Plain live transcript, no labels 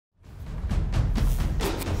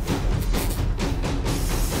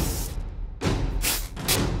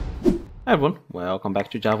Hi everyone, welcome back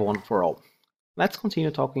to Java 1 for All. Let's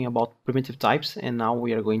continue talking about primitive types, and now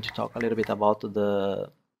we are going to talk a little bit about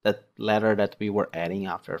that ladder that we were adding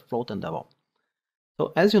after float and double.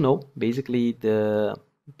 So as you know, basically the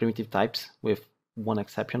primitive types, with one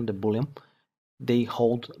exception, the boolean, they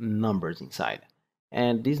hold numbers inside.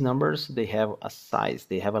 And these numbers, they have a size,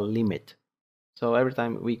 they have a limit. So every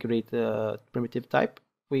time we create a primitive type,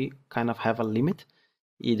 we kind of have a limit.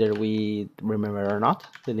 Either we remember or not,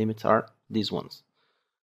 the limits are these ones.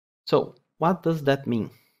 So what does that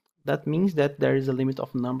mean? That means that there is a limit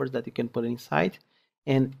of numbers that you can put inside,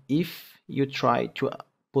 and if you try to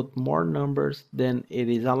put more numbers than it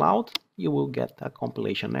is allowed, you will get a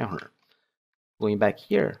compilation error. Going back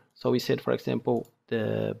here, so we said, for example,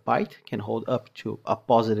 the byte can hold up to a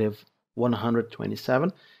positive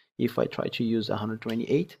 127. If I try to use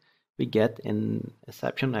 128, we get an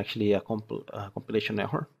exception, actually a compilation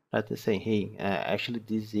error that is saying, hey, actually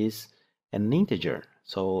this is an integer,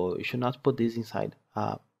 so you should not put this inside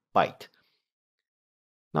a byte.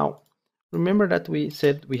 Now, remember that we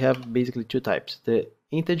said we have basically two types: the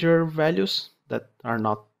integer values that are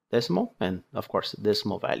not decimal, and of course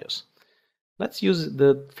decimal values. Let's use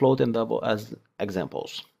the float and double as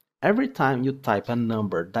examples. Every time you type a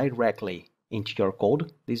number directly into your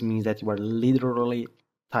code, this means that you are literally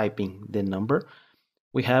typing the number,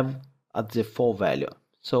 we have a default value.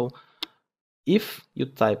 So if you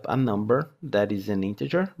type a number that is an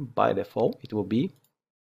integer, by default it will be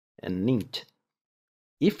an int.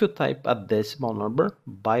 If you type a decimal number,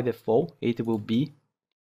 by default it will be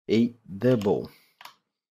a double.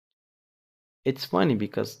 It's funny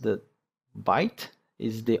because the byte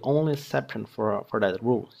is the only exception for that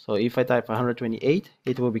rule. So if I type 128,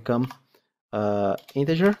 it will become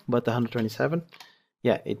integer, but 127,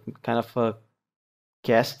 yeah, it kind of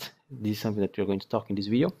cast, this is something that we're going to talk in this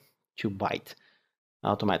video, to byte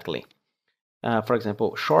automatically. For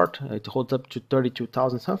example, short, it holds up to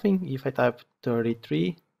 32,000 something. If I type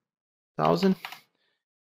 33,000,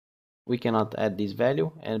 we cannot add this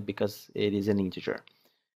value, and because it is an integer.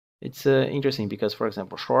 It's interesting because, for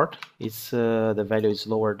example, short, the value is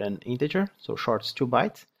lower than integer, so short is 2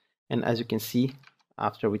 bytes. And as you can see,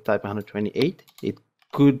 after we type 128, it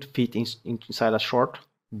could fit inside a short,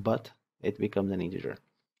 but it becomes an integer.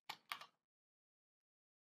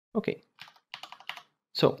 Okay,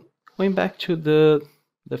 so going back to the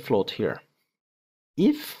float here.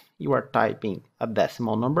 If you are typing a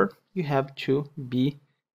decimal number, you have to be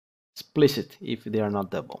explicit if they are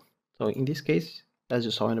not double. So in this case, as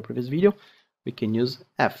you saw in the previous video, we can use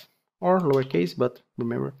F or lowercase, but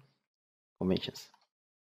remember conventions.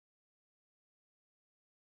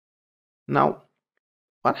 Now,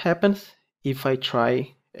 what happens if I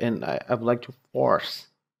try and I would like to force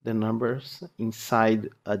the numbers inside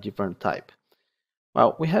a different type?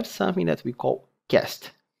 Well, we have something that we call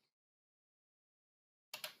cast.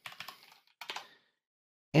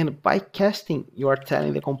 And by casting, you are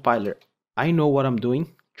telling the compiler, I know what I'm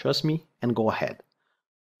doing, trust me, and go ahead.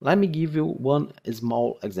 Let me give you one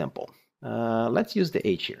small example. Let's use the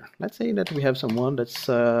H here. Let's say that we have someone that's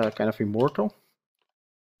kind of immortal.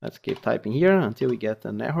 Let's keep typing here until we get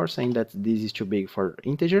an error saying that this is too big for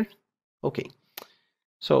integer. Okay,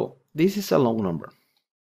 so this is a long number,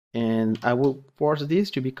 and I will force this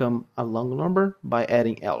to become a long number by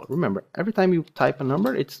adding L. Remember, every time you type a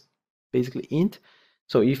number, it's basically int.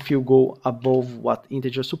 So if you go above what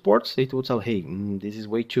integer supports, it will tell, hey, this is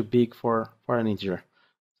way too big for an integer.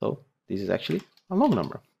 So this is actually a long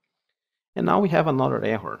number. And now we have another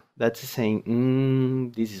error that's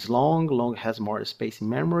saying, this is long has more space in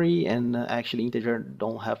memory, and actually integer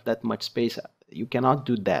don't have that much space. You cannot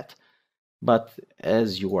do that. But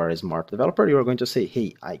as you are a smart developer, you are going to say,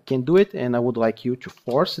 hey, I can do it, and I would like you to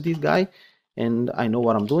force this guy, and I know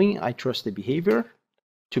what I'm doing, I trust the behavior,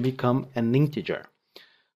 to become an integer.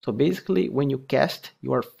 So basically, when you cast,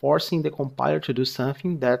 you are forcing the compiler to do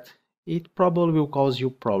something that it probably will cause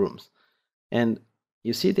you problems. And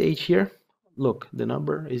you see the H here? Look, the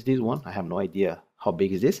number is this one. I have no idea how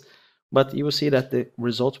big is this, but you will see that the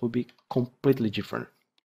results will be completely different.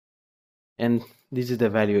 And this is the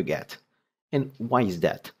value you get. And why is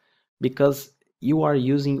that? Because you are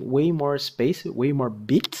using way more space, way more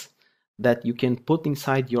bits that you can put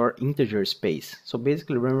inside your integer space. So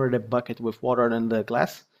basically, remember the bucket with water and the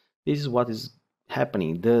glass? This is what is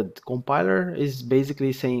happening. The compiler is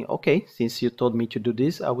basically saying, okay, since you told me to do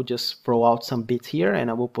this, I will just throw out some bits here and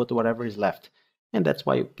I will put whatever is left. And that's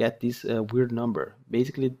why you get this weird number.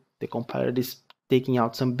 Basically, the compiler is taking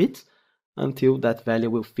out some bits until that value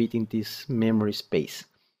will fit in this memory space.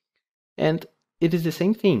 And it is the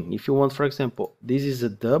same thing. If you want, for example, this is a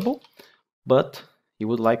double, but you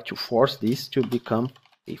would like to force this to become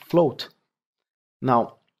a float.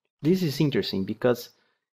 Now, this is interesting because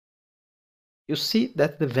you see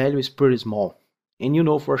that the value is pretty small, and you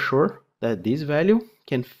know for sure that this value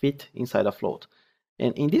can fit inside a float.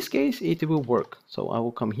 And in this case, it will work. So I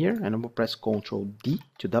will come here and I will press Ctrl D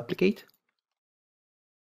to duplicate,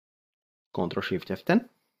 Ctrl Shift F10,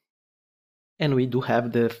 and we do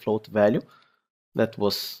have the float value that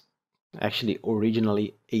was actually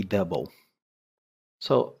originally a double.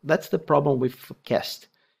 So that's the problem with cast.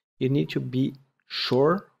 You need to be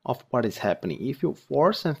sure of what is happening. If you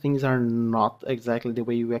force and things are not exactly the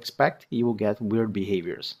way you expect, you will get weird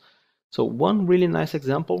behaviors. So one really nice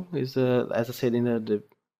example is, as I said in the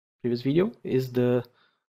previous video, is the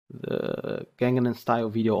Gangnam Style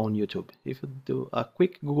video on YouTube. If you do a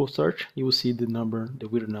quick Google search, you will see the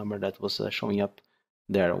weird number that was showing up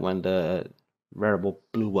there when the variable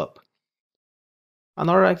blew up.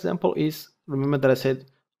 Another example is, remember that I said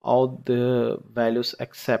all the values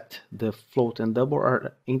except the float and double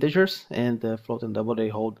are integers, and the float and double, they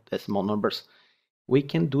hold decimal numbers. We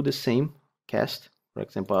can do the same cast. For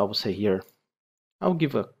example, I will say here, I'll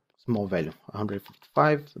give a small value,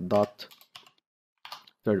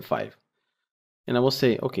 155.35. And I will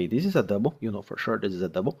say, okay, this is a double, you know for sure this is a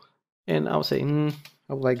double. And I'll say,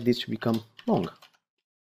 I would like this to become long.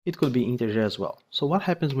 It could be integer as well. So what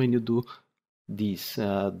happens when you do this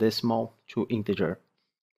decimal to integer?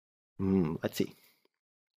 Let's see.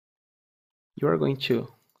 You are going to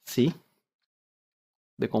see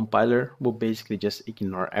the compiler will basically just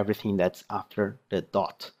ignore everything that's after the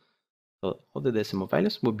dot. So all the decimal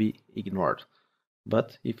values will be ignored.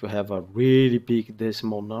 But if you have a really big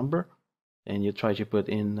decimal number and you try to put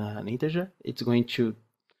in an integer, it's going to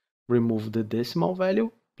remove the decimal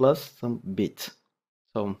value plus some bits.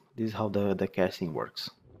 So this is how the casting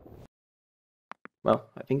works. Well,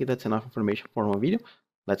 I think that's enough information for one video.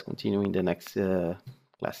 Let's continue in the next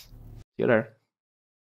class. See you there.